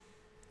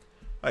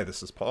Hi,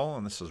 this is Paul,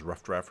 and this is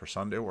Rough Draft for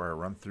Sunday, where I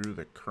run through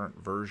the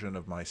current version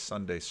of my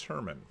Sunday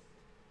sermon.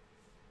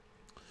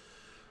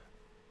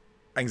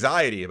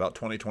 Anxiety about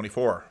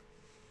 2024.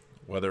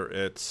 Whether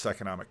it's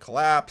economic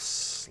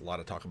collapse, a lot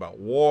of talk about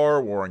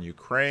war in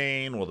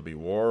Ukraine, will there be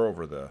war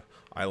over the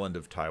island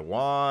of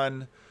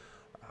Taiwan,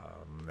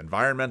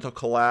 environmental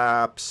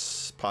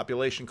collapse,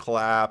 population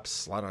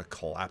collapse, a lot of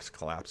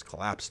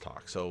collapse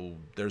talk. So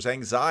there's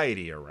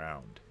anxiety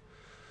around.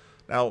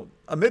 Now,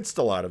 amidst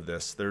a lot of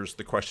this, there's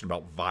the question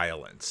about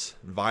violence.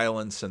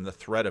 Violence and the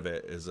threat of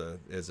it is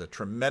a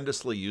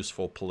tremendously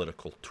useful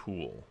political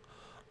tool.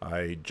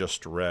 I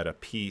just read a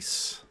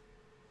piece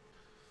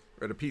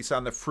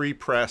on the Free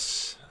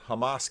Press.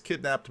 Hamas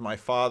kidnapped my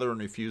father and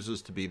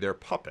refuses to be their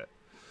puppet.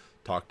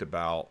 Talked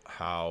about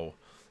how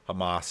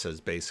Hamas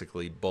has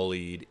basically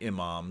bullied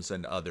imams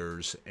and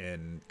others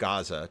in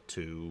Gaza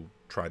to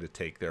try to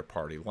take their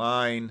party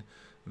line.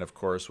 And of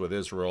course, with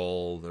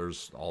Israel,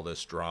 there's all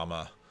this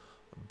drama.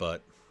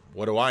 But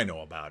what do I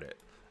know about it?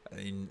 I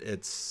mean,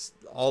 it's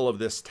all of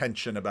this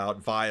tension about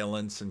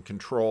violence and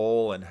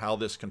control and how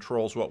this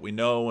controls what we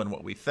know and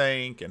what we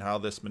think and how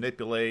this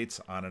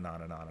manipulates, on and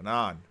on and on and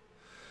on.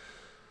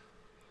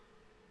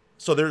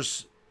 So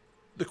there's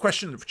the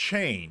question of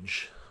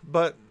change,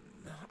 but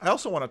I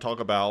also want to talk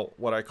about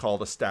what I call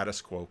the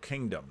status quo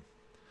kingdom,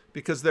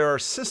 because there are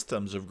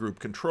systems of group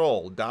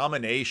control.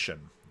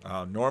 Domination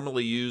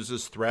normally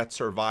uses threats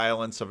or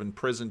violence of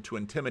imprisonment to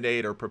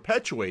intimidate or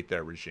perpetuate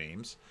their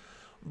regimes,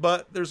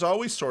 but there's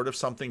always sort of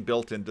something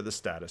built into the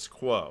status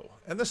quo.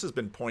 And this has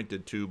been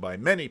pointed to by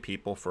many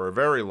people for a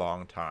very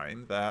long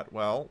time that,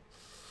 well,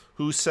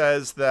 who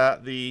says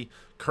that the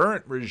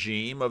current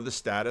regime of the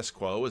status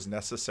quo is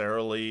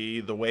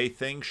necessarily the way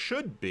things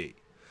should be?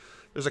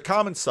 There's a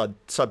common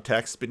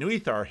subtext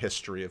beneath our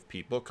history of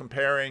people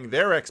comparing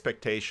their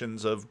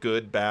expectations of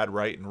good, bad,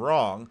 right, and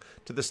wrong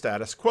to the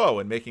status quo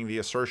and making the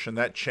assertion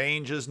that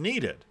change is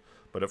needed.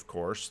 But of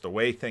course, the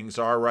way things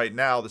are right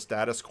now, the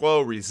status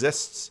quo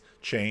resists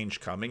change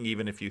coming,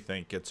 even if you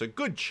think it's a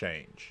good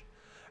change.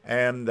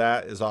 And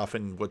that is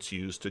often what's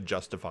used to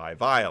justify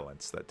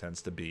violence. That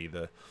tends to be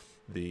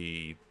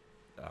the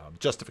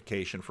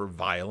justification for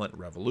violent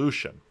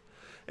revolution.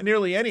 And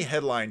nearly any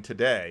headline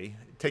today,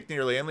 take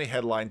nearly any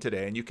headline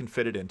today, and you can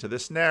fit it into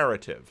this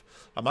narrative.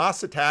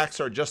 Hamas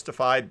attacks are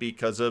justified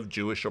because of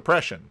Jewish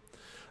oppression.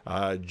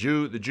 The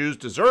Jews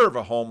deserve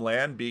a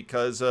homeland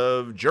because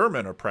of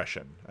German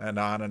oppression, and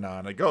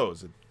on it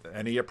goes.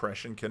 Any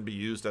oppression can be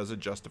used as a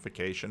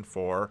justification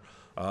for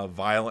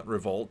violent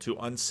revolt to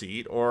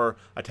unseat or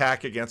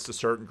attack against a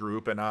certain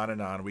group, and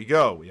on we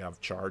go. We have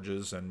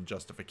charges and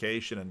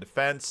justification and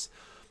defense.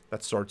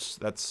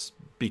 That's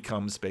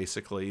becomes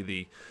basically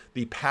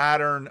the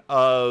pattern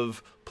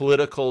of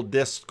political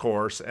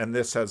discourse, and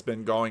this has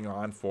been going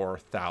on for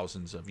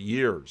thousands of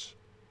years.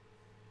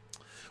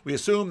 We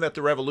assume that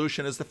the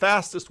revolution is the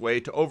fastest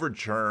way to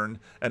overturn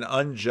an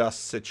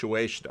unjust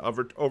situation,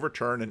 to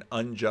overturn an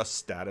unjust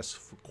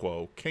status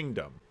quo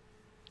kingdom.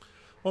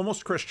 Well,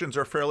 most Christians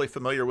are fairly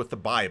familiar with the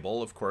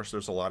Bible. Of course,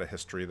 there's a lot of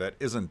history that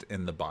isn't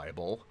in the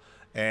Bible.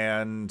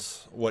 And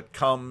what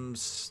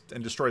comes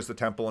and destroys the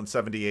temple in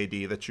 70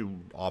 AD that you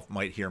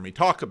might hear me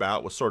talk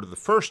about was sort of the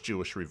first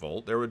Jewish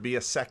revolt. There would be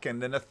a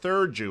second and a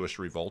third Jewish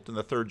revolt, and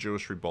the third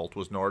Jewish revolt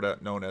was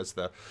known as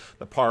the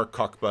Bar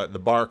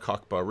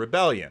Kokhba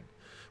Rebellion.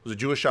 It was a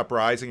Jewish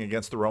uprising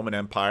against the Roman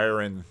Empire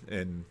in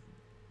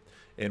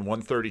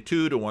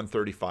 132 to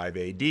 135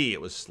 AD.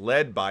 It was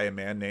led by a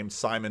man named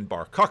Simon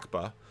Bar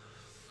Kokhba,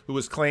 who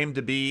was claimed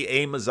to be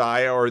a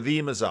Messiah or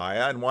the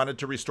Messiah and wanted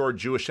to restore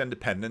Jewish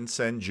independence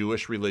and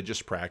Jewish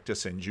religious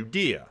practice in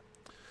Judea.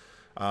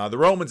 The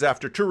Romans,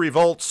 after two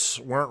revolts,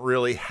 weren't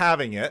really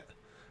having it,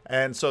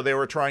 and so they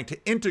were trying to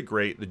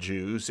integrate the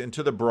Jews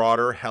into the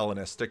broader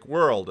Hellenistic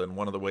world. And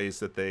one of the ways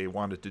that they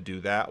wanted to do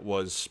that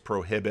was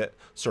prohibit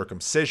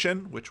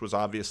circumcision, which was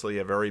obviously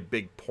a very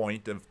big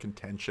point of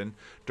contention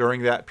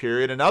during that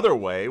period. Another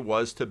way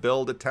was to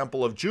build a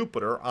temple of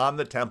Jupiter on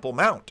the Temple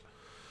Mount,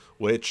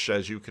 which,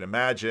 as you can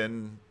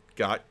imagine,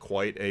 got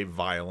quite a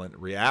violent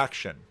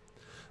reaction.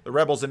 The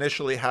rebels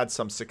initially had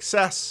some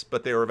success,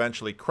 but they were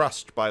eventually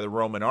crushed by the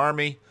Roman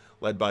army,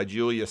 led by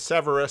Julius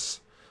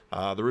Severus.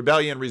 The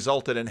rebellion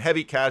resulted in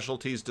heavy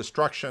casualties,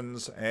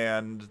 destructions,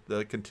 and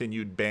the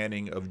continued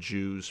banning of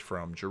Jews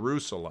from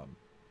Jerusalem.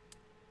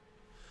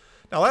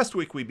 Now, last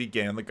week we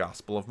began the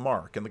Gospel of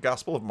Mark, and the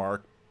Gospel of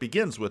Mark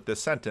begins with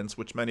this sentence,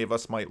 which many of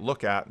us might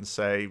look at and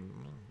say,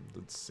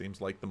 it seems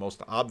like the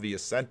most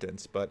obvious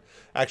sentence, but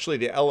actually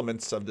the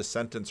elements of the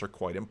sentence are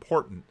quite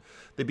important.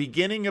 The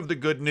beginning of the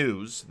good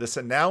news, this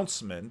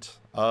announcement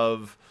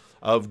of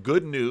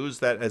good news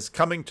that is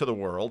coming to the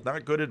world,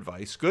 not good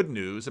advice, good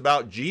news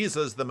about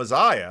Jesus the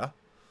Messiah.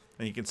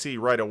 And you can see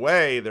right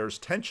away there's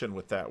tension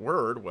with that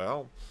word.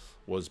 Well,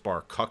 was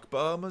Bar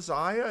Kokhba a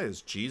Messiah?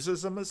 Is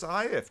Jesus a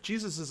Messiah? If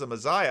Jesus is a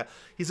Messiah,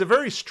 he's a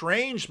very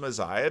strange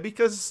Messiah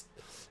because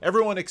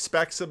everyone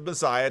expects a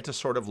Messiah to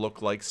sort of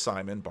look like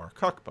Simon Bar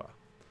Kokhba,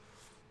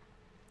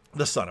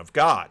 the Son of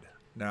God.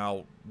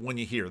 Now, when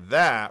you hear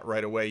that,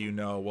 right away you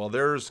know, well,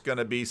 there's going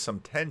to be some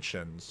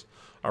tensions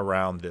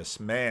around this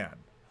man.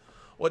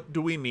 What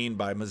do we mean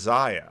by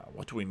Messiah?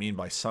 What do we mean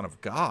by Son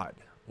of God?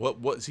 What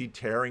was he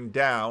tearing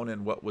down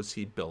and what was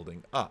he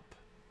building up?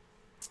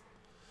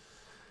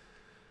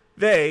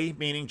 They,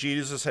 meaning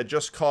Jesus, had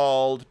just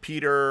called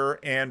Peter,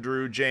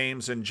 Andrew,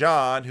 James, and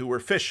John, who were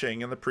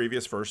fishing in the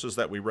previous verses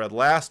that we read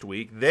last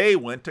week. They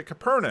went to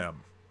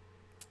Capernaum.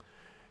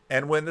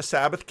 And when the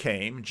Sabbath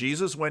came,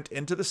 Jesus went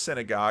into the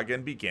synagogue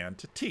and began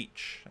to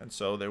teach. And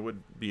so there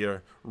would be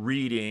a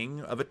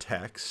reading of a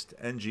text,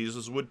 and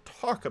Jesus would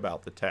talk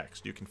about the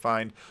text. You can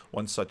find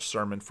one such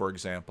sermon, for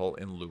example,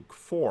 in Luke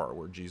 4,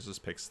 where Jesus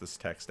picks this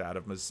text out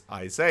of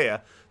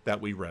Isaiah that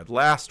we read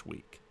last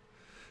week.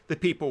 The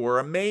people were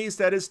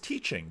amazed at his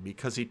teaching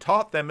because he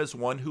taught them as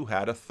one who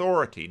had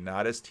authority,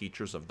 not as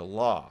teachers of the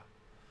law.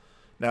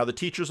 Now, the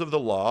teachers of the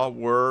law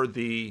were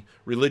the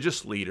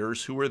religious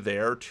leaders who were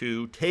there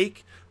to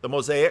take the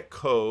Mosaic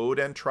Code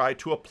and try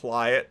to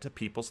apply it to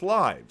people's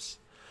lives.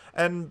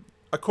 And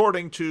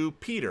according to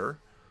Peter,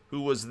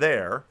 who was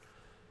there,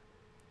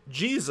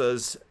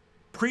 Jesus'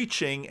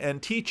 preaching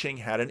and teaching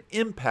had an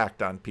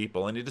impact on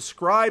people, and he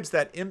describes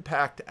that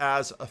impact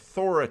as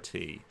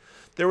authority.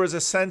 There was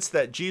a sense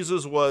that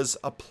Jesus was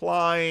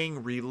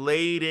applying,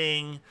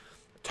 relating,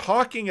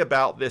 talking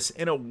about this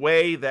in a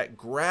way that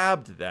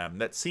grabbed them,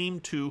 that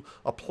seemed to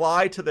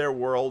apply to their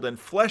world and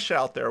flesh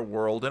out their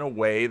world in a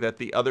way that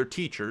the other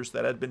teachers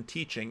that had been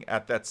teaching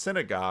at that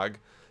synagogue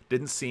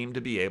didn't seem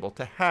to be able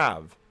to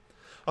have.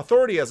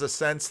 Authority has a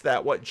sense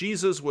that what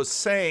Jesus was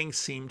saying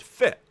seemed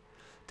fit,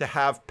 to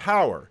have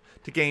power,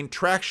 to gain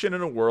traction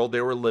in a world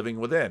they were living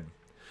within.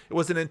 It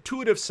was an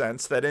intuitive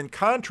sense that, in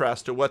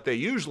contrast to what they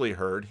usually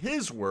heard,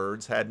 his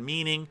words had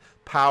meaning,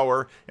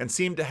 power, and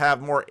seemed to have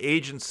more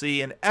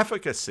agency and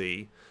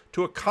efficacy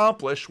to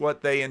accomplish what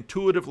they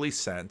intuitively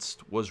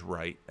sensed was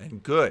right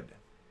and good.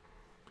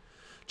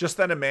 Just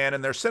then a man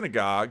in their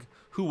synagogue,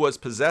 who was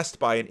possessed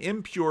by an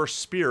impure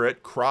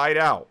spirit, cried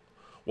out,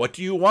 "What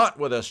do you want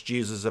with us,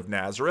 Jesus of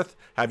Nazareth?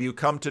 Have you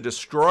come to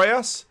destroy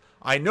us?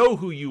 I know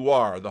who you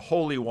are, the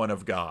Holy One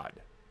of God."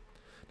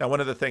 Now, one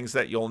of the things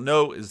that you'll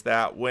note is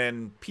that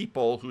when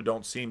people who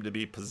don't seem to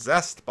be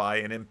possessed by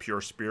an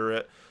impure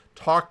spirit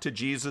talk to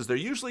Jesus, they're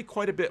usually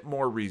quite a bit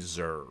more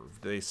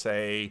reserved. They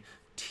say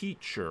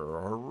teacher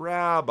or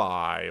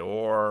rabbi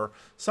or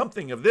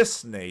something of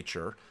this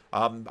nature,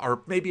 or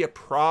maybe a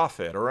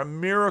prophet or a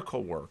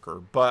miracle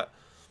worker. But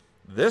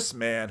this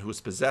man who is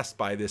possessed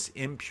by this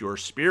impure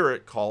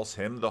spirit calls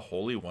him the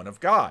Holy One of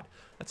God.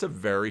 That's a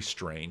very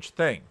strange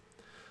thing.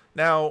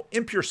 Now,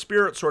 impure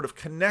spirit sort of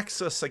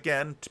connects us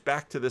again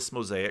back to this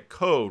Mosaic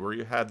Code, where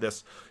you had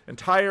this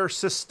entire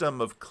system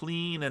of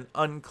clean and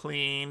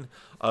unclean,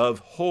 of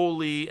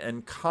holy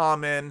and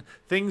common,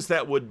 things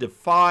that would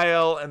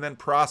defile, and then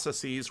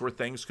processes where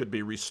things could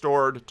be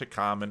restored to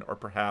common, or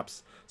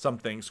perhaps some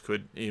things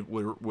would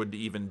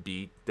even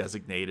be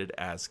designated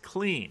as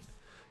clean.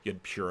 You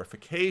had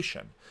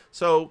purification.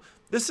 So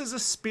this is a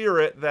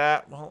spirit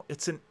that, well,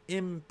 it's an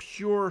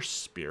impure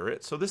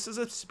spirit. So this is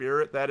a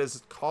spirit that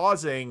is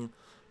causing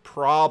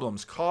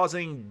problems,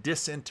 causing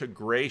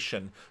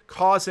disintegration,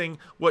 causing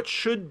what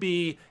should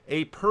be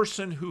a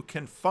person who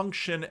can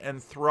function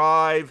and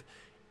thrive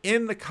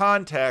in the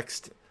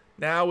context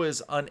now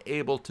is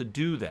unable to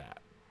do that.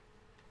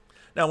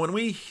 Now, when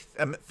we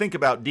think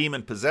about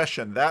demon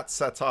possession, that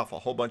sets off a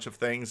whole bunch of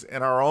things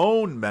in our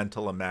own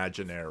mental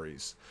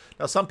imaginaries.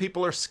 Now, some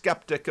people are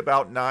skeptic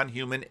about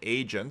non-human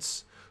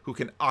agents who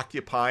can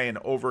occupy and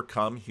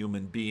overcome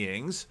human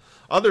beings.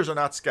 Others are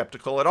not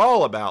skeptical at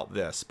all about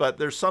this, but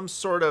there's some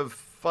sort of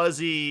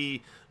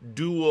fuzzy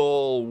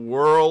dual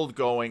world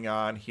going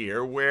on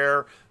here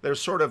where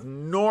there's sort of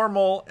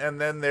normal and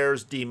then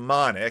there's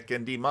demonic,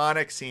 and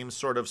demonic seems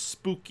sort of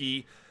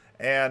spooky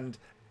and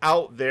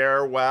out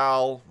there,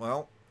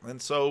 and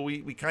so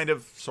we kind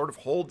of sort of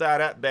hold that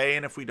at bay,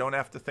 and if we don't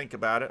have to think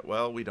about it,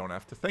 well, we don't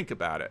have to think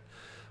about it.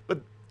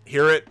 But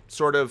here it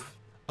sort of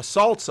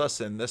assaults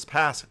us in this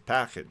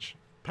passage.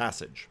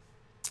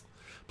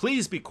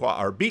 "Please be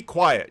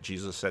quiet,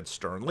 Jesus said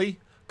sternly.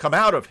 Come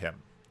out of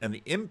him." And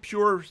the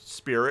impure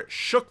spirit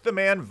shook the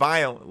man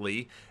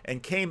violently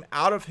and came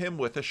out of him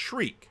with a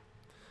shriek.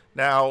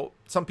 Now,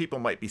 some people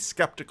might be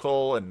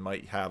skeptical and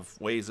might have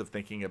ways of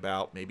thinking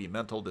about maybe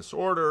mental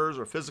disorders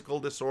or physical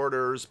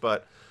disorders,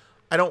 but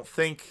I don't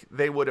think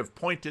they would have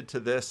pointed to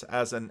this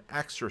as an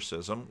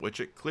exorcism, which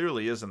it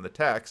clearly is in the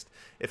text,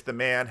 if the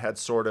man had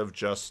sort of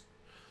just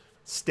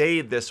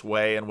stayed this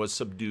way and was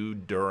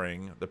subdued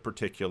during the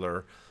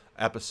particular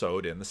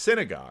episode in the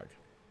synagogue.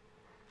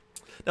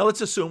 Now,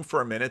 let's assume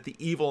for a minute the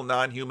evil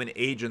non-human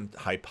agent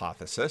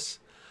hypothesis.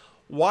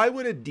 Why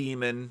would a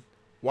demon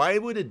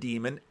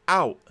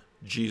out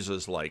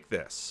Jesus like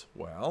this?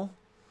 Well,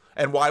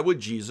 and why would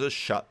Jesus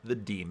shut the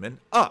demon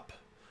up?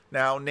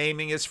 Now,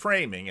 naming is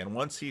framing, and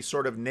once he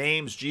sort of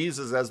names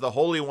Jesus as the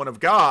Holy One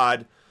of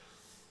God,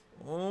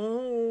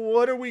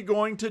 what are we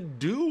going to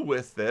do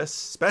with this,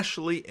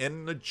 especially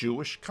in the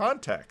Jewish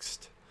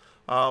context?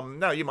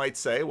 Now, you might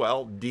say,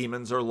 well,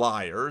 demons are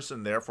liars,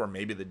 and therefore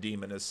maybe the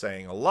demon is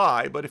saying a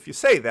lie. But if you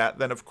say that,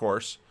 then of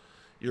course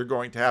you're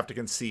going to have to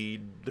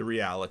concede the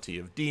reality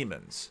of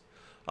demons.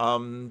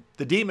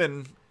 The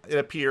demon, it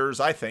appears,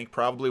 I think,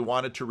 probably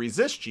wanted to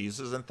resist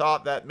Jesus and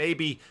thought that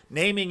maybe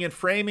naming and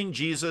framing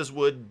Jesus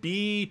would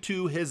be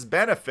to his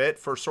benefit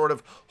for sort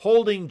of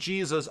holding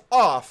Jesus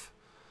off,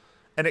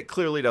 and it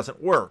clearly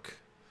doesn't work.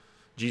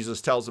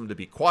 Jesus tells him to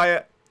be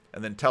quiet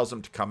and then tells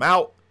him to come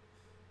out,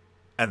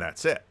 and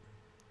that's it.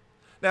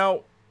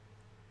 Now,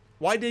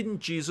 why didn't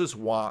Jesus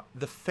want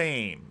the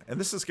fame? And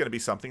this is going to be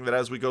something that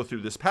as we go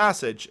through this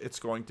passage, it's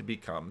going to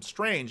become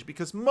strange,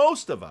 because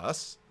most of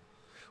us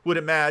would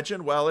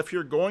imagine, well, if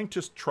you're going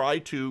to try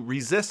to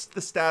resist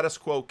the status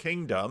quo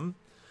kingdom,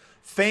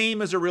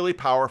 fame is a really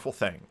powerful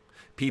thing.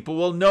 People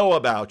will know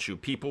about you.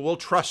 People will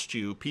trust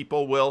you.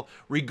 People will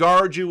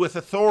regard you with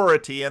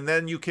authority, and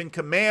then you can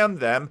command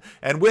them.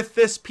 And with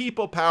this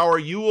people power,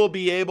 you will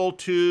be able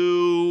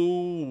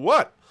to,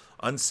 what?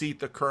 Unseat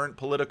the current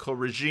political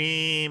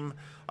regime,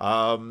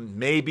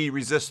 maybe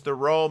resist the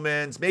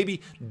Romans,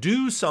 maybe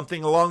do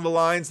something along the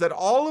lines that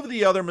all of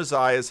the other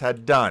messiahs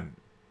had done.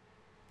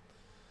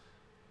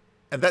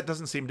 And that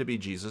doesn't seem to be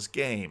Jesus'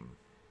 game.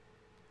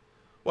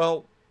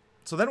 Well,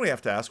 so then we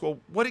have to ask, well,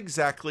 what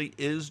exactly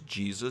is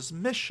Jesus'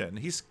 mission?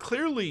 He's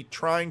clearly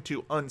trying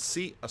to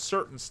unseat a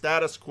certain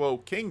status quo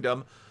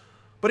kingdom,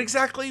 but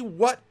exactly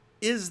what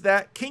is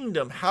that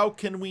kingdom? How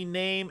can we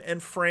name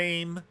and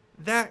frame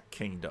that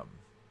kingdom?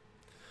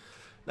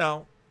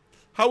 Now,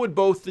 how would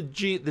both the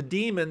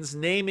demons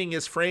naming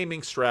his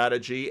framing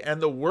strategy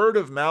and the word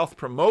of mouth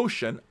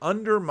promotion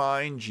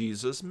undermine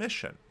Jesus'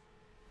 mission?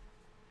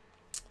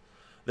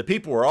 The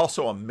people were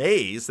also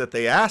amazed that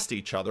they asked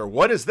each other,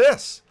 what is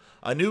this?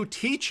 A new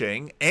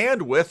teaching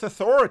and with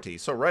authority.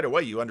 So right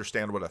away you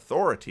understand what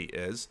authority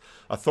is.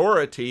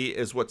 Authority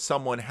is what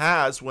someone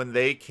has when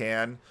they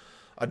can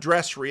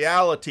address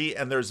reality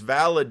and there's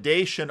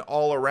validation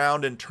all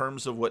around in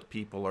terms of what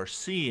people are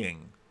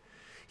seeing.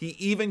 He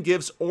even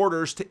gives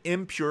orders to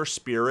impure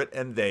spirit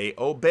and they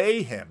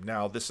obey him.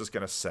 Now, this is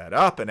going to set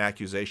up an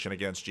accusation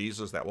against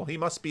Jesus that, well, he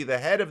must be the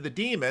head of the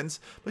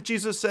demons. But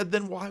Jesus said,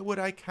 then why would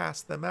I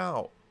cast them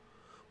out?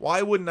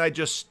 Why wouldn't I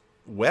just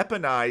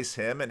weaponize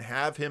him and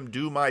have him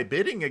do my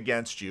bidding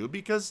against you?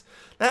 Because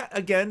that,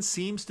 again,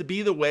 seems to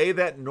be the way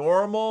that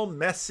normal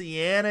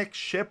messianic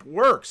ship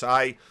works.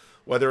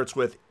 Whether it's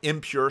with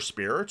impure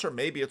spirits, or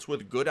maybe it's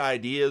with good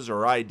ideas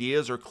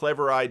or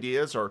clever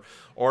ideas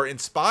or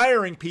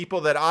inspiring people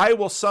that I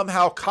will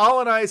somehow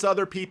colonize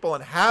other people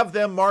and have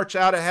them march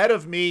out ahead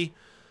of me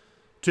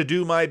to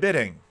do my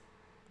bidding.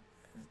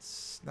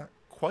 It's not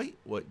quite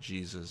what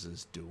Jesus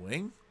is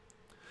doing.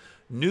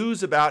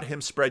 News about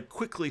him spread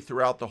quickly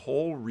throughout the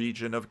whole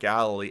region of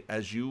Galilee,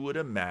 as you would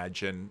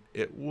imagine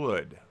it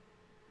would.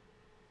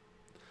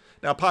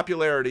 Now,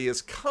 popularity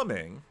is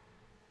coming,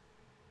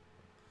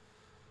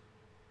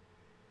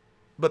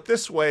 but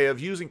this way of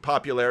using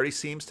popularity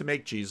seems to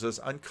make Jesus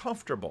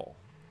uncomfortable.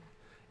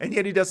 And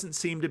yet he doesn't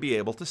seem to be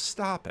able to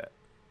stop it,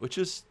 which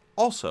is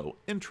also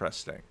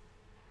interesting.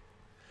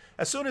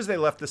 As soon as they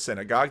left the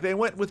synagogue, they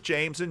went with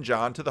James and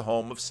John to the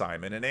home of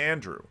Simon and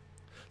Andrew.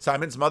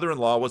 Simon's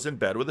mother-in-law was in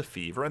bed with a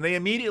fever, and they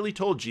immediately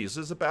told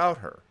Jesus about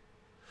her.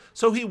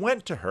 So he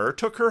went to her,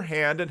 took her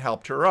hand, and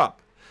helped her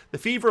up. The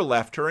fever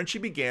left her, and she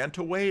began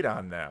to wait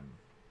on them.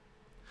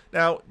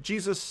 Now,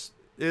 Jesus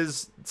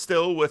is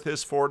still with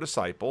his 4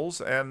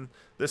 disciples, and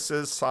this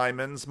is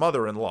Simon's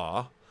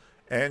mother-in-law,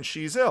 and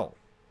she's ill.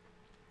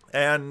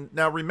 And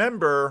now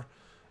remember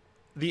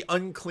the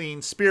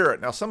unclean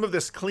spirit. Now, some of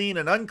this clean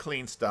and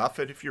unclean stuff,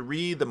 and if you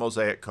read the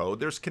Mosaic Code,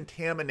 there's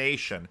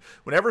contamination.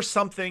 Whenever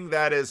something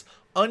that is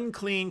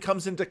unclean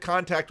comes into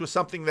contact with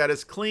something that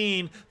is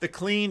clean, the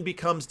clean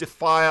becomes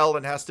defiled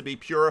and has to be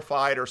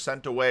purified or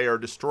sent away or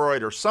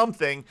destroyed or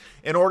something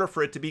in order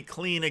for it to be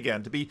clean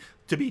again, to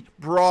be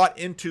brought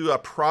into a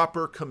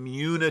proper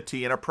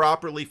community and a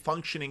properly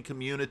functioning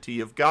community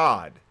of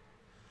God.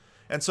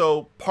 And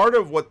so part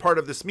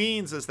of this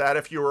means is that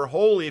if you were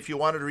holy, if you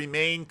wanted to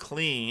remain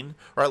clean,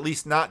 or at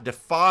least not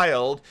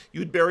defiled,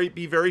 you'd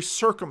be very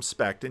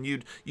circumspect, and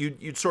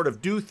you'd sort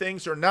of do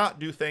things or not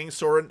do things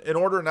in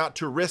order not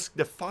to risk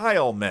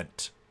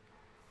defilement.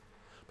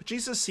 But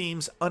Jesus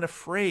seems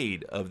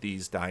unafraid of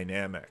these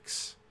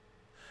dynamics.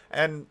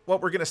 And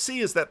what we're going to see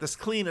is that this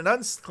clean and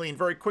unclean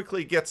very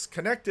quickly gets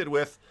connected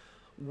with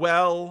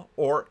well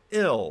or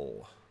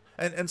ill.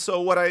 And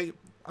so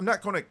I'm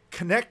not going to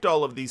connect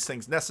all of these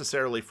things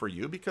necessarily for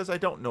you because I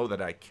don't know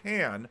that I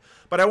can,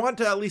 but I want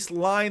to at least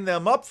line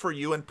them up for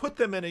you and put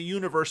them in a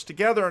universe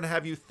together and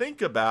have you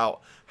think about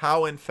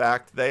how, in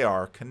fact, they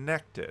are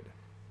connected.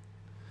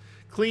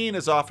 Clean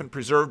is often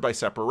preserved by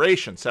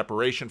separation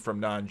from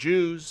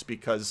non-Jews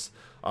because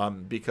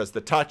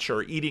the touch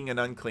or eating an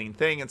unclean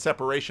thing, and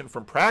separation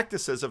from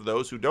practices of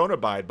those who don't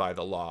abide by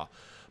the law.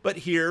 But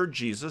here,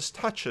 Jesus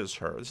touches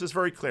her. This is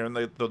very clear in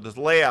the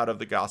layout of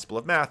the Gospel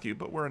of Matthew,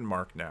 but we're in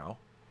Mark now.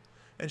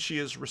 And she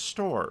is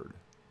restored.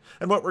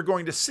 And what we're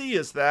going to see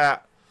is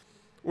that,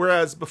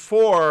 whereas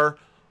before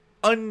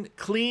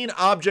unclean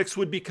objects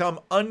would become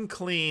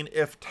unclean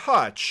if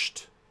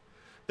touched,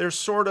 there's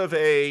sort of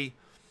an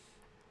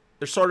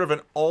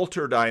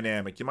altar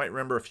dynamic. You might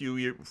remember a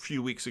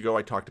few weeks ago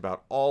I talked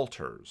about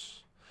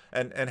altars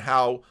and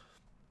how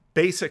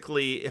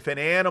basically if an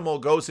animal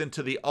goes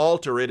into the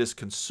altar, it is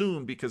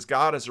consumed because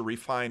God is a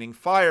refining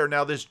fire.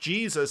 Now this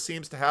Jesus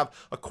seems to have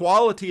a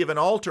quality of an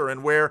altar,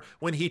 and where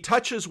when he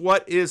touches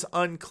what is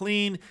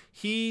unclean,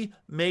 he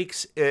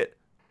makes it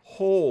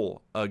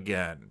whole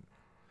again.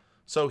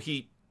 So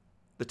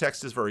the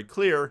text is very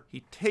clear.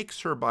 He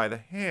takes her by the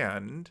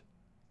hand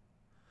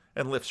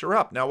and lifts her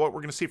up. Now, what we're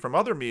going to see from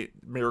other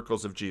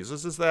miracles of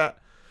Jesus is that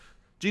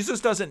Jesus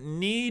doesn't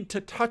need to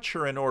touch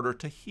her in order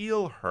to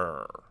heal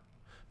her.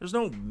 There's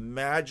no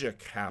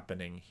magic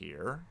happening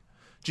here.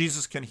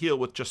 Jesus can heal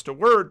with just a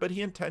word, but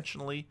he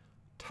intentionally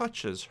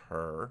touches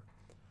her,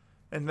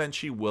 and then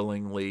she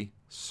willingly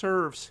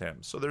serves him.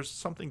 So there's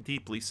something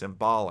deeply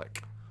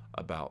symbolic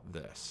about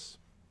this.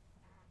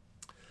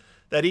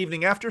 That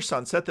evening after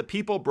sunset, the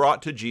people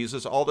brought to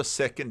Jesus all the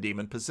sick and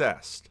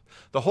demon-possessed.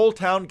 The whole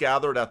town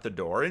gathered at the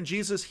door, and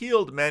Jesus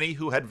healed many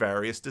who had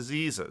various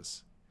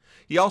diseases.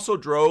 He also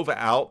drove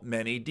out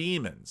many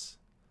demons.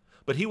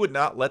 But he would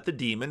not let the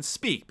demons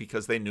speak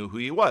because they knew who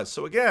he was.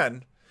 So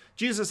again,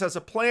 Jesus has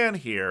a plan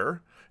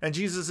here, and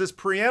Jesus is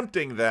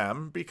preempting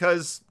them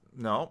because,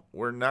 no,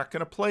 we're not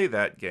going to play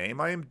that game.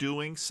 I am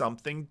doing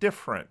something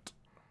different.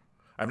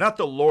 I'm not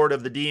the Lord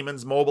of the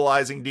demons,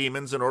 mobilizing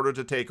demons in order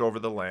to take over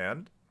the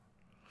land.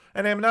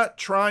 And I'm not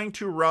trying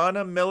to run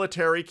a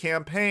military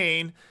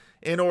campaign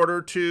in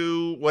order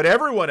to, what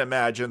everyone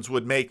imagines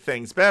would make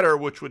things better,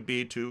 which would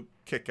be to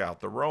kick out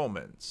the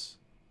Romans.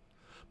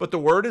 But the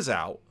word is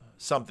out.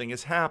 Something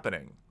is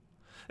happening.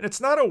 And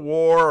it's not a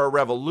war or a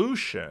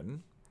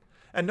revolution.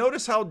 And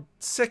notice how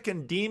sick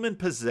and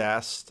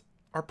demon-possessed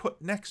are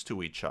put next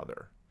to each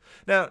other.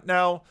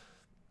 Now,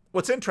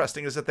 what's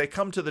interesting is that they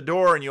come to the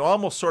door and you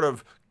almost sort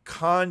of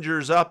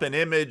conjures up an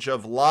image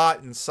of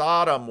Lot and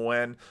Sodom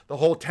when the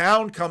whole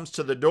town comes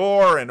to the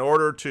door in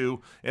order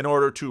to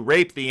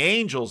rape the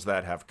angels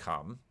that have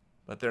come,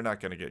 but they're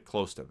not going to get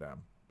close to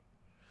them.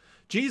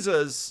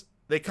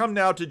 They come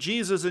now to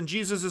Jesus, and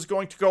Jesus is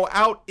going to go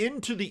out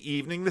into the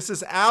evening. This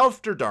is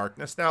after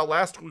darkness. Now,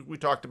 last week we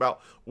talked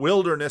about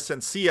wilderness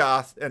and sea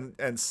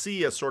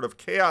as sort of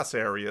chaos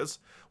areas.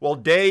 Well,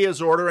 day is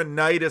order and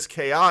night is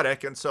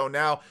chaotic. And so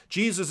now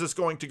Jesus is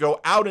going to go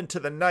out into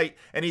the night,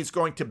 and he's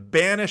going to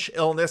banish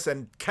illness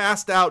and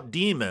cast out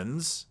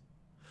demons.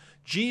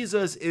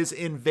 Jesus is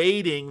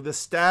invading the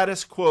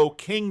status quo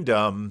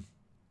kingdom,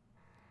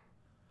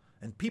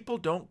 and people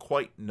don't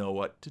quite know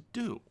what to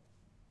do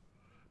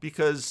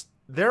because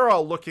they're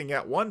all looking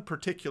at one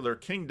particular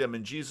kingdom,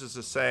 and Jesus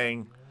is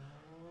saying,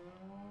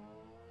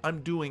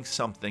 I'm doing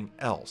something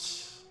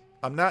else.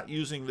 I'm not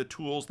using the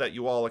tools that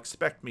you all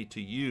expect me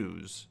to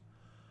use.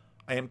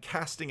 I am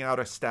casting out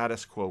a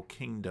status quo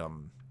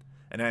kingdom,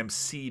 and I am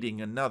seeding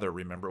another.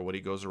 Remember what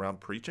he goes around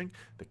preaching?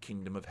 The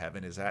kingdom of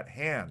heaven is at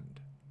hand.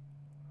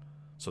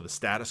 So the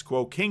status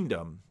quo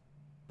kingdom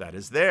that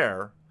is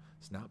there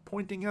is not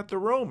pointing at the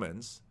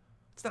Romans.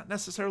 It's not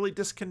necessarily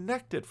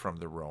disconnected from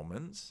the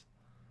Romans.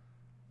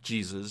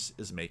 Jesus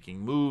is making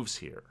moves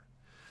here.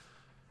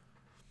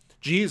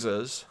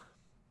 Jesus,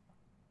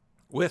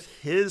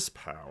 with his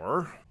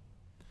power,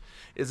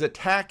 is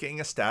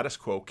attacking a status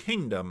quo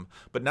kingdom,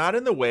 but not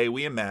in the way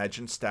we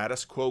imagine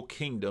status quo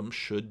kingdoms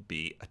should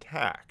be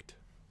attacked.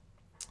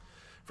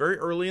 Very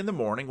early in the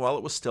morning, while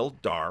it was still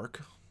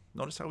dark,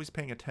 notice how he's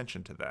paying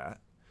attention to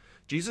that,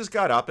 Jesus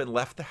got up and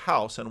left the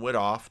house and went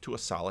off to a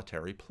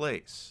solitary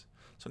place.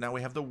 So now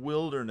we have the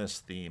wilderness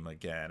theme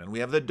again, and we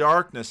have the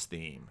darkness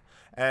theme.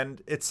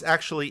 And it's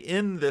actually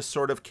in this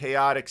sort of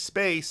chaotic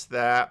space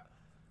that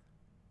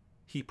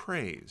he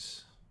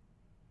prays,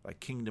 Thy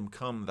kingdom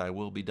come, thy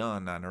will be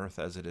done on earth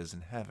as it is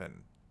in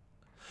heaven.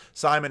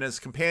 Simon and his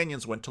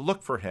companions went to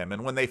look for him,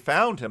 and when they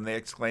found him, they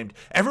exclaimed,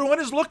 Everyone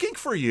is looking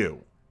for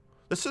you.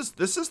 This is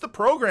the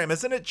program,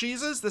 isn't it,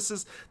 Jesus? This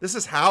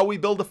is how we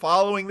build a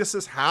following. This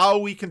is how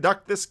we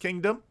conduct this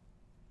kingdom.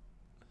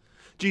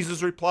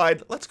 Jesus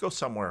replied, Let's go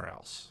somewhere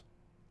else.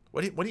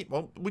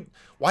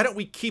 Why don't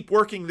we keep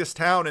working this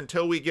town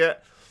until we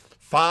get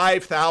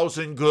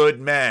 5,000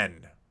 good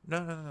men?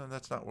 No,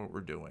 that's not what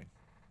we're doing.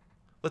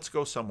 Let's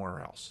go somewhere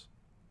else,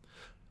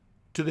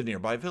 to the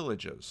nearby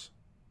villages,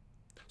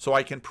 so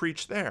I can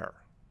preach there.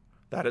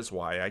 That is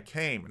why I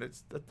came. And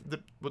it's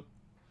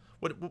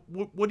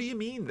what do you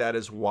mean that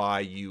is why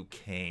you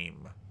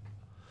came?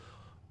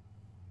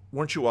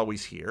 Weren't you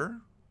always here?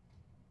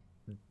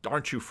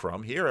 Aren't you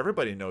from here?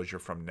 Everybody knows you're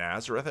from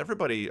Nazareth.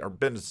 Everybody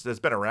has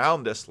been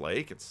around this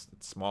lake. It's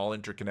a small,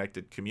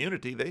 interconnected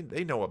community.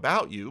 They know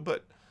about you.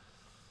 But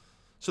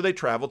so they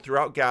traveled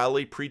throughout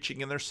Galilee,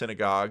 preaching in their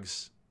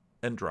synagogues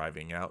and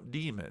driving out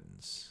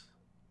demons.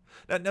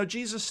 Now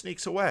Jesus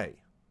sneaks away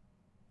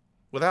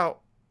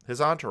without his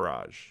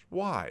entourage.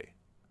 Why?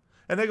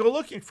 And they go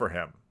looking for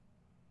him.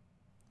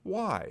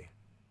 Why?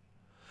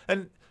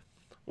 And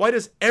why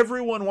does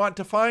everyone want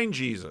to find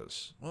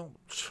Jesus? Well,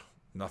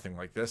 Nothing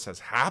like this has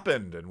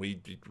happened, and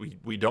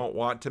we don't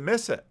want to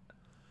miss it.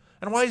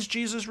 And why is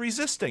Jesus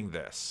resisting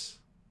this?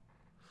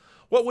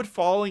 What would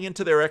falling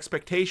into their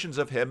expectations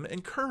of him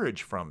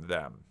encourage from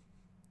them?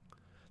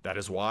 That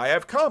is why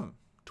I've come.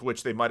 To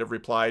which they might have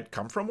replied,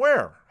 come from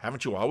where?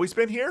 Haven't you always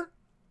been here?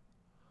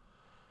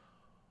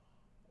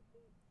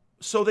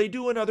 So they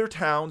do in other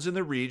towns in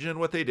the region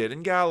what they did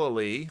in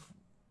Galilee,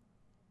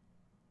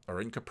 or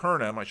in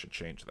Capernaum, I should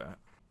change that.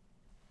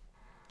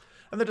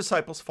 And the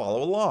disciples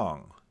follow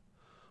along.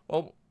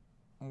 Well,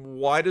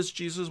 why does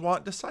Jesus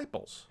want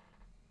disciples?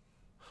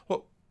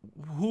 Well,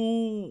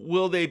 who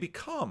will they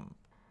become?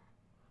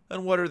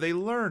 And what are they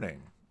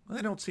learning?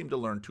 They don't seem to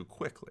learn too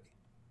quickly.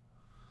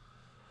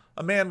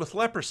 A man with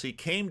leprosy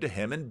came to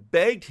him and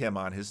begged him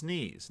on his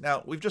knees.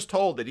 Now, we've just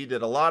told that he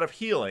did a lot of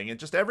healing, and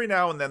just every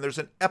now and then there's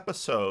an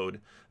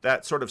episode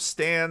that sort of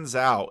stands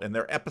out in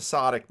their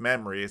episodic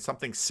memory. It's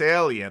something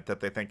salient that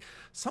they think,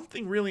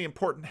 something really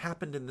important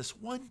happened in this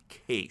one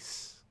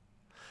case.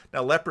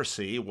 Now,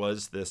 leprosy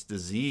was this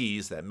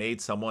disease that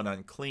made someone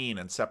unclean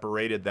and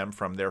separated them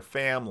from their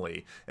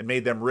family and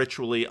made them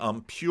ritually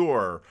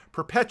impure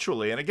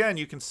perpetually. And again,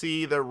 you can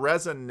see the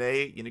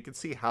resonate, and you can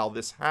see how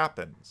this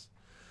happens.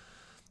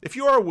 If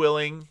you are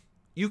willing,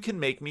 you can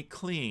make me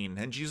clean.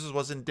 And Jesus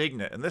was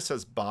indignant. And this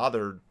has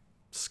bothered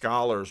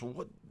scholars.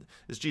 What,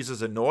 is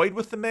Jesus annoyed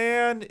with the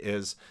man?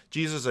 Is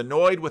Jesus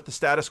annoyed with the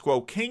status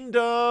quo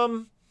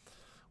kingdom?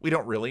 We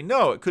don't really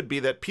know. It could be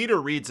that Peter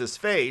reads his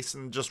face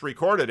and just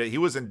recorded it. He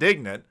was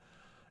indignant.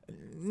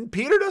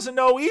 Peter doesn't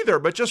know either,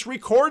 but just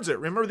records it.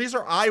 Remember, these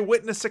are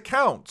eyewitness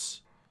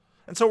accounts.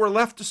 And so we're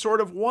left to sort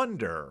of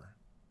wonder.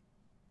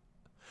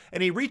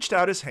 And he reached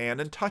out his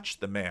hand and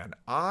touched the man.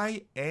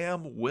 I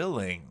am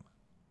willing,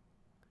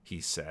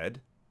 he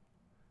said,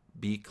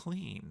 be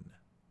clean.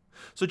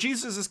 So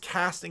Jesus is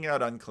casting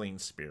out unclean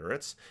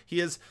spirits.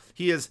 He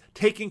is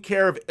taking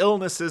care of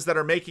illnesses that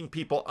are making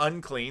people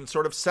unclean,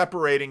 sort of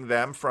separating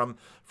them from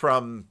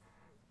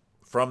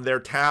their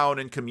town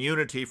and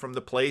community, from the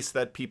place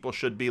that people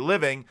should be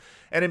living.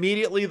 And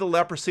immediately the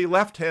leprosy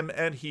left him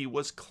and he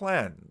was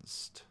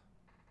cleansed.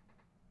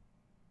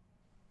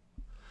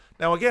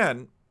 Now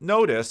again,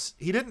 notice,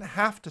 he didn't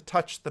have to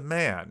touch the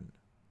man.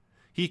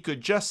 He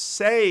could just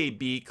say,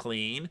 be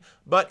clean,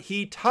 but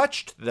he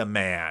touched the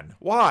man.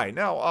 Why?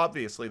 Now,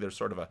 obviously, there's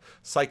sort of a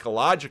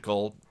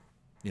psychological,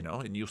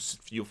 and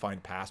you'll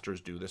find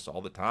pastors do this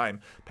all the time.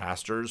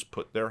 Pastors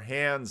put their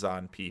hands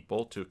on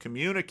people to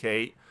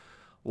communicate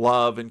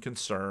love and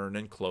concern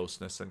and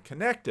closeness and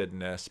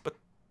connectedness. But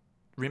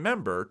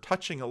remember,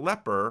 touching a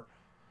leper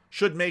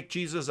should make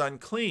Jesus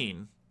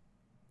unclean.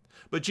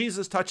 But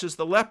Jesus touches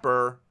the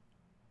leper,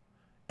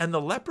 and the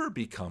leper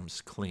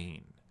becomes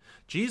clean.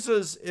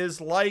 Jesus is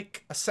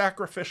like a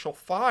sacrificial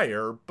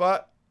fire,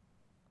 but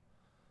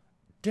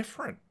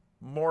different,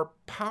 more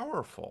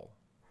powerful.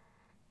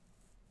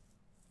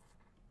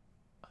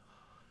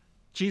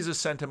 Jesus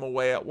sent him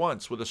away at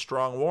once with a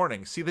strong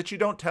warning. See that you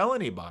don't tell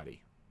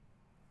anybody.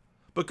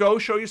 But go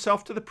show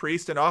yourself to the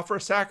priest and offer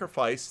a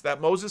sacrifice that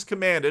Moses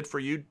commanded for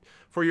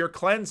your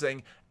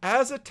cleansing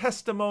as a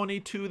testimony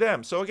to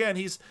them. So again,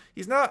 he's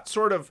not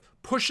sort of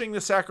pushing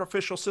the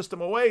sacrificial system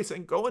away, he's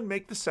saying go and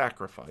make the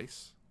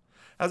sacrifice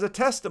as a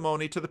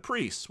testimony to the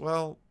priests.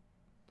 Well,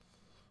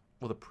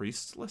 will the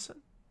priests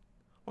listen?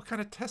 What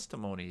kind of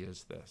testimony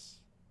is this?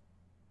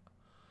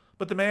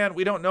 But the man,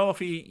 we don't know if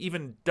he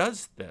even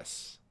does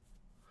this.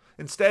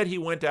 Instead, he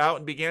went out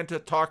and began to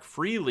talk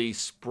freely,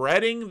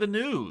 spreading the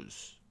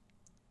news.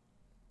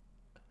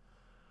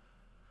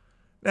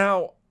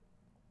 Now,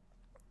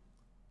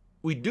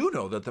 we do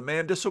know that the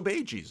man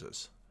disobeyed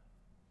Jesus.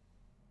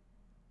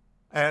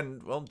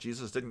 And, well,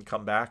 Jesus didn't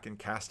come back and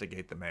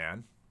castigate the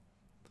man.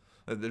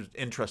 There's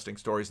interesting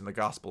stories in the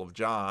Gospel of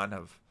John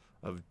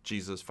of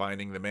Jesus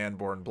finding the man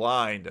born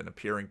blind and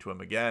appearing to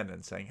him again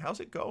and saying, how's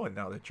it going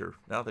now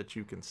that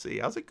you can see?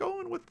 How's it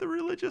going with the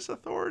religious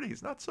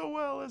authorities? Not so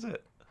well, is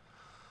it?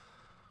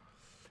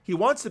 He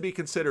wants to be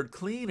considered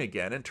clean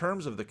again in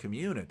terms of the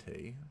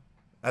community.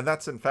 And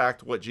that's, in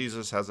fact, what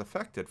Jesus has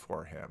effected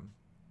for him.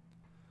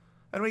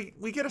 And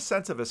we get a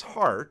sense of his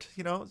heart.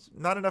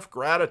 Not enough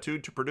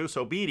gratitude to produce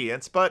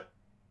obedience, but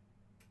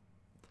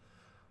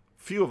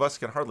few of us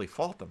can hardly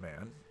fault the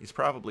man. He's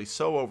probably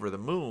so over the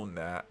moon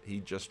that he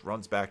just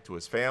runs back to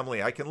his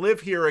family. I can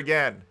live here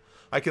again.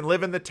 I can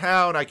live in the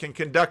town. I can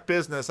conduct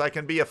business. I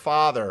can be a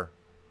father.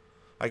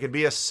 I can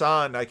be a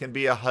son. I can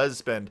be a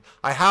husband.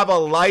 I have a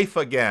life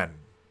again.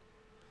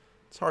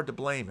 It's hard to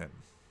blame him.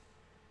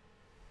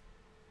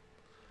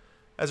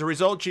 As a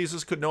result,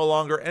 Jesus could no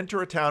longer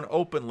enter a town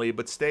openly,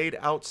 but stayed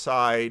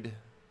outside,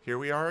 here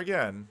we are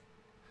again,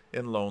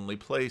 in lonely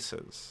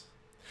places.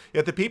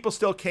 Yet the people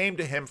still came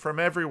to him from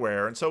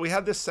everywhere. And so we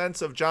had this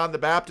sense of John the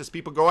Baptist,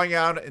 people going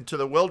out into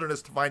the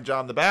wilderness to find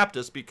John the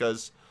Baptist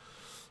because,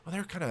 well,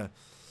 it's kind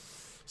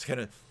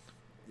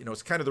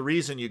of the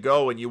reason you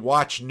go and you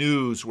watch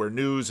news where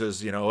news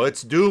is,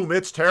 it's doom,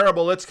 it's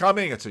terrible, it's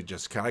coming. It's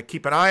just kind of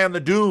keep an eye on the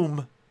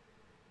doom.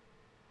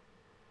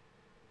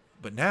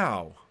 But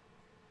now,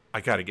 I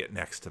got to get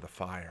next to the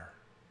fire.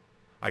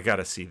 I got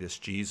to see this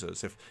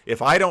Jesus.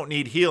 If I don't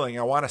need healing,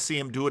 I want to see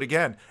him do it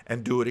again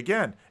and do it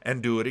again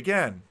and do it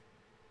again.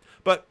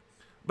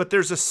 But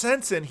there's a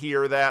sense in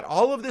here that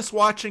all of this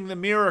watching the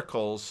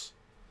miracles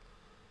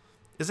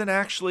isn't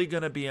actually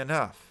going to be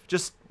enough.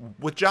 Just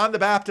with John the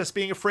Baptist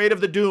being afraid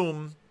of the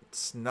doom,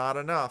 it's not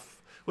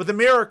enough. With the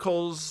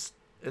miracles,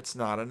 it's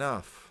not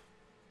enough.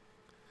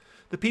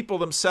 The people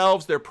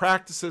themselves, their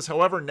practices,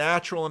 however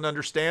natural and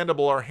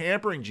understandable, are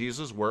hampering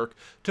Jesus' work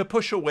to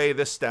push away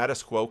this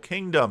status quo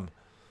kingdom.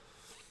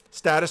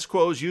 Status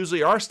quos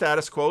usually are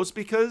status quos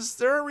because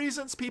there are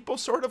reasons people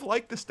sort of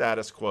like the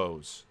status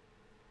quos.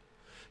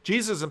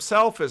 Jesus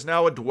himself is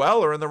now a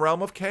dweller in the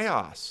realm of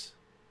chaos.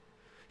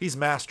 He's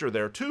master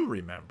there too,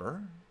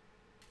 remember.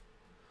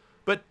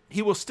 But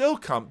he will still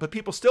come, but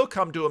people still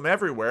come to him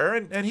everywhere,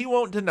 and he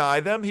won't deny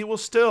them. He will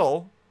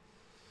still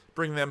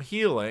bring them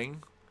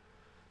healing.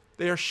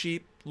 They are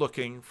sheep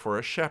looking for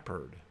a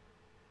shepherd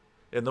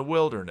in the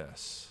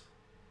wilderness.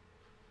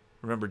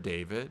 Remember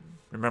David?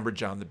 Remember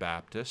John the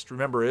Baptist?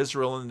 Remember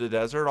Israel in the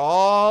desert?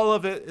 All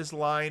of it is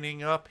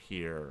lining up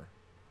here.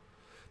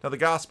 Now, the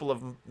Gospel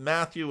of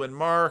Matthew and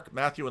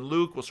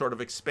Luke will sort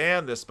of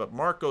expand this, but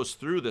Mark goes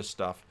through this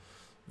stuff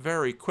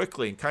very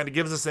quickly and kind of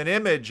gives us an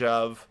image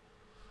of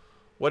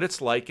what it's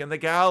like in the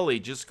Galilee.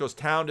 Jesus goes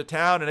town to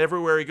town, and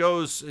everywhere he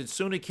goes,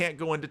 soon he can't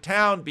go into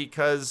town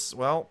because,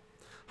 well,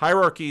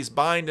 hierarchies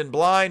bind and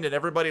blind, and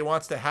everybody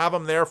wants to have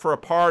him there for a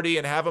party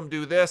and have him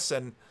do this,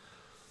 and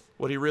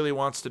what he really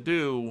wants to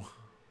do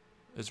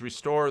is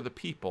restore the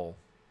people.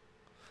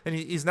 And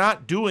he's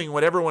not doing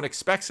what everyone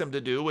expects him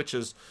to do, which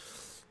is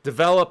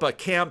develop a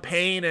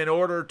campaign in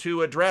order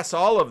to address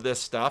all of this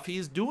stuff.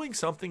 He's doing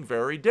something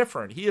very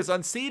different. He is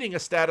unseating a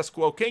status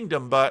quo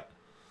kingdom, but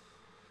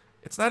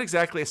it's not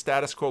exactly a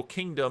status quo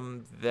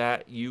kingdom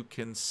that you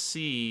can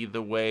see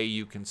the way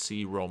you can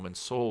see Roman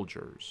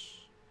soldiers.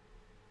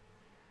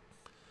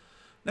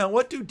 Now,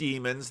 what do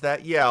demons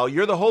that yell,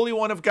 "You're the Holy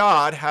One of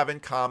God," have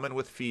in common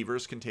with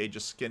fevers,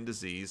 contagious skin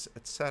disease,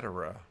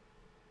 etc.?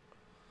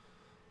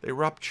 They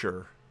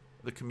rupture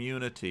the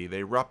community.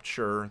 They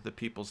rupture the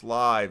people's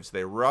lives.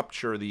 They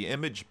rupture the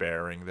image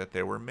bearing that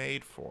they were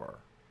made for.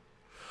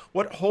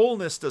 What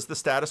wholeness does the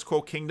status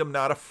quo kingdom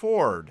not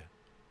afford?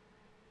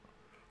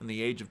 In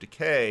the age of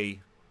decay,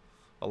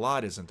 a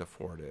lot isn't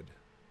afforded.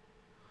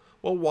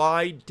 Well,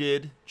 why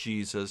did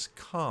Jesus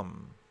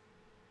come?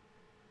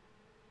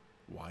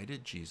 Why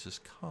did Jesus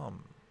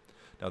come?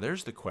 Now,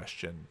 there's the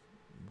question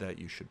that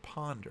you should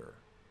ponder.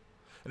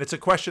 And it's a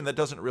question that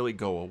doesn't really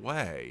go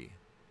away,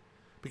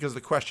 because the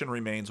question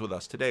remains with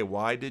us today.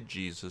 Why did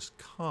Jesus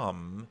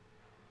come?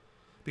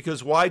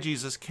 Because why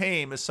Jesus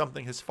came is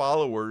something his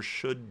followers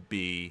should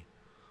be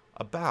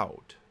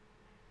about.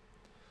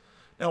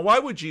 Now, why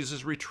would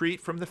Jesus retreat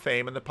from the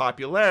fame and the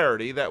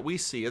popularity that we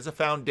see as a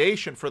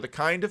foundation for the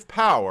kind of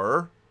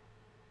power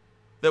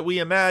that we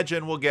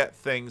imagine will get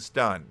things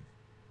done?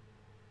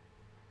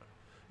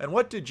 And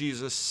what did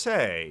Jesus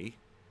say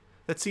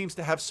that seems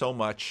to have so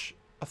much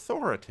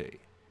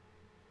authority?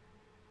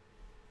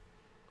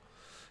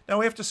 Now,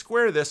 we have to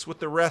square this with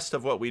the rest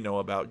of what we know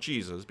about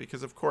Jesus,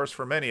 because, of course,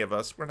 for many of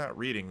us, we're not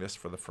reading this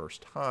for the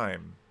first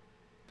time.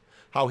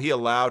 How he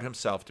allowed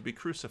himself to be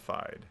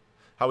crucified,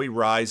 how he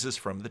rises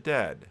from the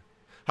dead,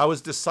 how his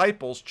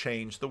disciples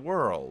change the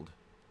world,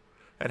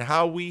 and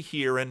how we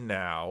here and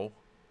now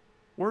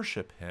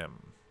worship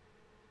him.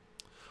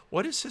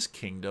 What is his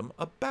kingdom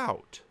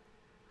about?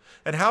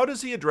 And how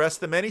does he address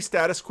the many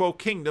status quo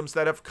kingdoms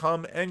that have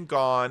come and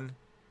gone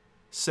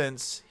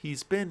since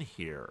he's been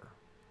here?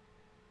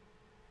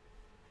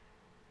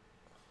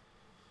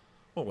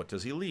 Well, what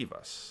does he leave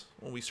us?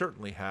 Well, we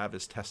certainly have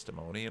his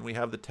testimony, and we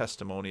have the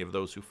testimony of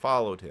those who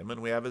followed him,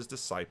 and we have his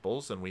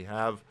disciples, and we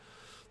have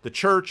the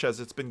church as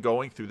it's been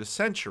going through the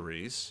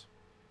centuries.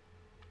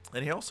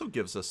 And he also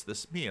gives us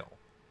this meal.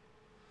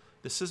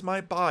 This is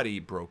my body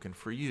broken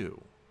for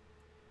you.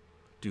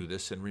 Do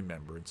this in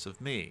remembrance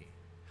of me.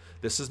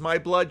 This is my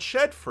blood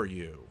shed for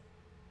you.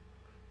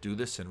 Do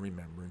this in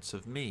remembrance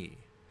of me.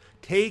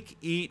 Take,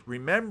 eat,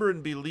 remember,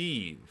 and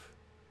believe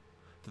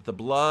that the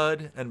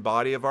blood and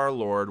body of our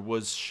Lord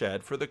was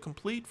shed for the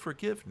complete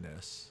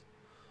forgiveness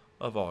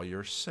of all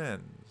your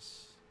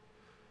sins,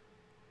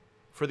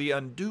 for the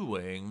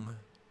undoing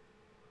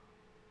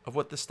of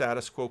what the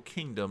status quo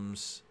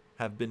kingdoms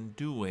have been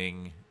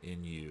doing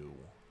in you.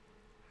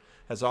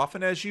 As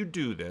often as you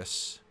do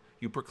this,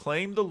 you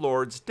proclaim the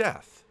Lord's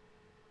death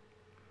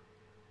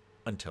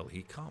until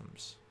he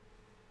comes.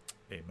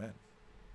 Amen.